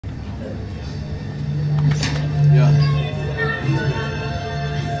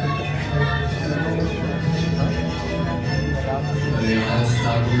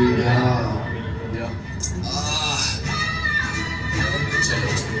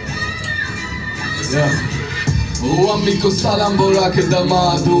वो अम्मी को सलाम बोला के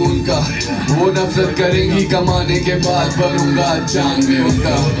दामाद उनका, वो नफरत करेंगी कमाने के बाद, भरूंगा जान में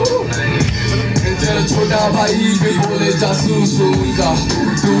उनका। तेरा छोटा भाई भी बोले जासूस हो उनका,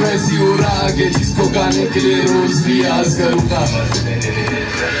 तू ऐसी हो रहा आगे जिसको गाने के लिए रोज रियाज करूंगा।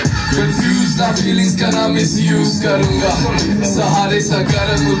 कंफ्यूज ना फीलिंग्स का ना मिसयूज करूंगा, सहारे सा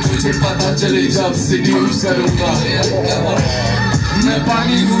गर्म तुझे पता चले जब सिड्यूस करूंगा। मैं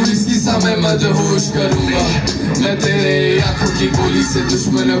पानी हूँ इसकी समय मदहोश करूंगा, मैं तेरे आंखों की गोली से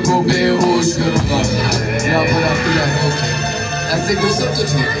दुश्मनों को बेहोश करूंगा। यहाँ पर आपको ऐसे कुछ सब तो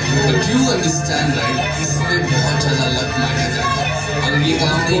ठीक है, बट यू अंडरस्टैंड राइट, इसमें बहुत ज्यादा लक मैटर करता है। अगर ये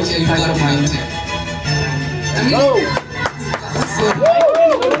काम नहीं किया you got nothing.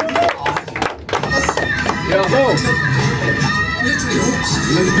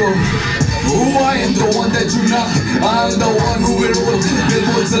 Let's go. Oh, I am the one that you not. I am the one who will roll.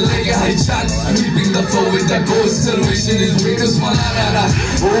 Billboards are like a high shot, sweeping the floor with that ghost. Salvation is weak as manana.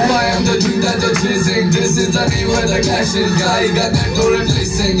 Oh, I am the dream that they're chasing. This is the name where the clash is. Guy got that door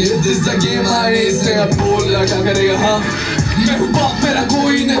replacing. If this is the game I ace, then I बोल लगा करेगा हाँ। मैं हूँ बाप मेरा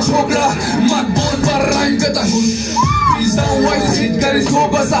कोई न छोकरा, मत बोल पर राइम करता हूँ। Please don't wait, sit कर इसको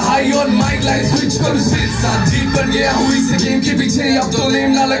बस high on mic line switch करूँ switch साथ जीत बन गया हूँ इस गेम के पीछे। अब तो नेम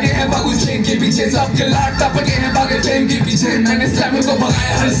ना लगे हैं बाग उस गेम के पीछे, सबके लाट टपके हैं बागे फेम के पीछे। मैंने स्लैमर को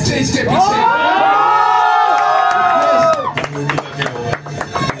भगाया हर स्टेज के पीछे।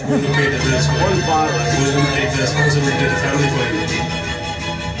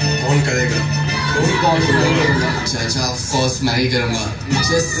 कौन करेगा? अच्छा ऑफ कोर्स मैं ही करूँगा।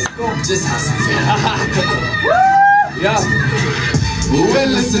 Just have some fun. Yeah. Well,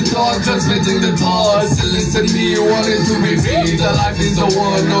 listen, talk, transmitting the thoughts. Listen, me, you want it to be free. The life is the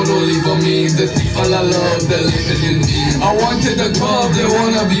one, not only for me. There's people I love, they're living in me. I wanted the curve, they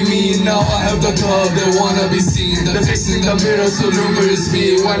wanna be me. Now I have the curve, they wanna be seen. They're facing the mirror, so rumors me.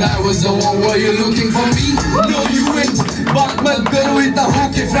 When I was the one, were you looking for me? No, you ain't. बात मत करो इतना हो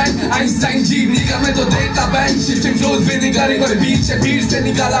के Frank, Einstein जी निगाह में तो देता बैंक। शिफ्टिंग फ्लोज भी निकाले और बीच से भीड़ से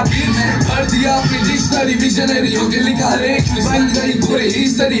निकाला भीड़ में भर दिया अपनी डिक्शनरी। विजनरी होके लिखा रे डिजाइन करी पूरे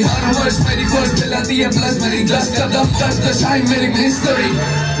हिस्ट्री। हर वर्ष मेरी फर्स्ट दिलाती है प्लस मेरी 10 कदम टच द शाइन मेरी history.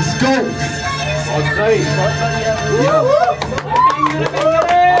 Let's go.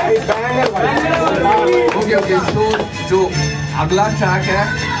 Okay so जो अगला ट्रैक है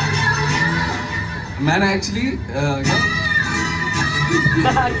मैंने एक्चुअली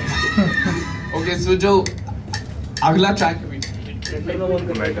ओके सो जो अगला ट्रैक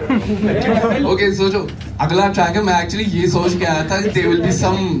ओके सो जो अगला ट्रैक है मैं एक्चुअली ये सोच के आया था there will be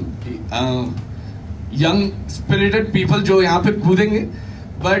some young spirited people जो यहाँ पे कूदेंगे,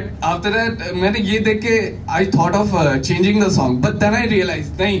 बट आफ्टर दैट मैंने ये देख के I thought of changing the song, but then I realise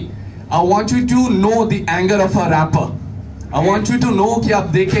नहीं, I want you to know the anger of a rapper. I want you to know कि आप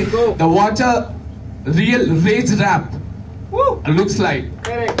देखें the watch a real rage rap looks like.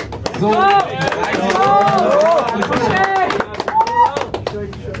 So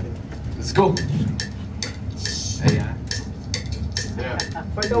let's go. Let's go.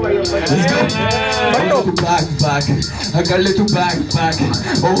 Back. I got little back.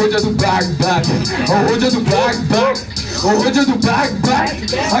 Oh, ho ja tu back. Oh, ho ja tu back. Oh, ho ja tu back.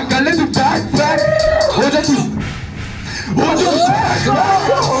 I got little back. Ho ja tu. Oh, to the back.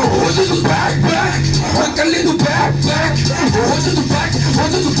 Oh, to the back. I got little back. Oh, to the back. Oh,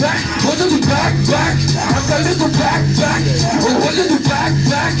 to the back. Oh, to the back. I got little back. Oh, to the back.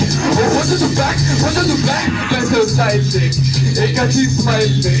 Oh, to the back. Oh, to the back. Let's go style से एक अच्छी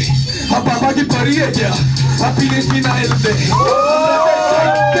smile दे। हाँ पापा की परी है क्या? हाँ पीने की नाइल दे।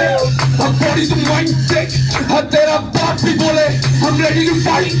 हम बॉडी तुम माइंड टेक। हाँ तेरा बाप भी बोले हम रेडी टू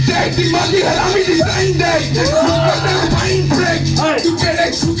फाइट दे। दिमागी हरामी डिजाइन दे। Mind break. तू तेरे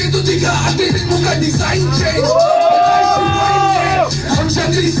छूके तो दिखा तेरे मुंह का डिजाइन चेंज। हम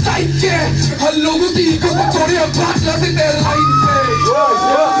जंगली साइड के हर लोगों की इको को तोड़े और बात लाते तेरे लाइन पे।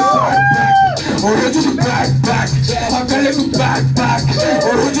 और हो जो तू back. हम कर ले तू back.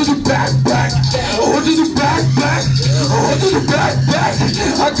 और हो जो तू back. और हो जो तू back. और हो जो तू back.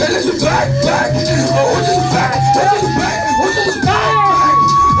 हम कर ले तू back. और हो जो तू back. और हो जो तू back. और हो जो तू back.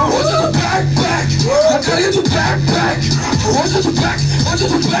 और हो जो तू back. हम कर ले तू back. और हो जो तू back. और हो जो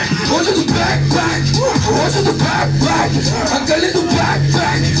तू back. और हो जो तू back. और हो जो तू back. हम कर ले तू back.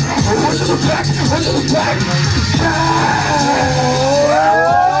 और हो जो तू back. और हो जो तू back.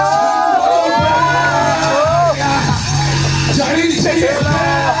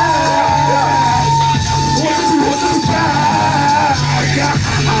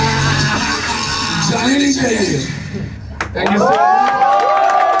 जाने नहीं चाहिए। Thank you so much.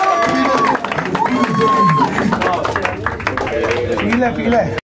 Feel है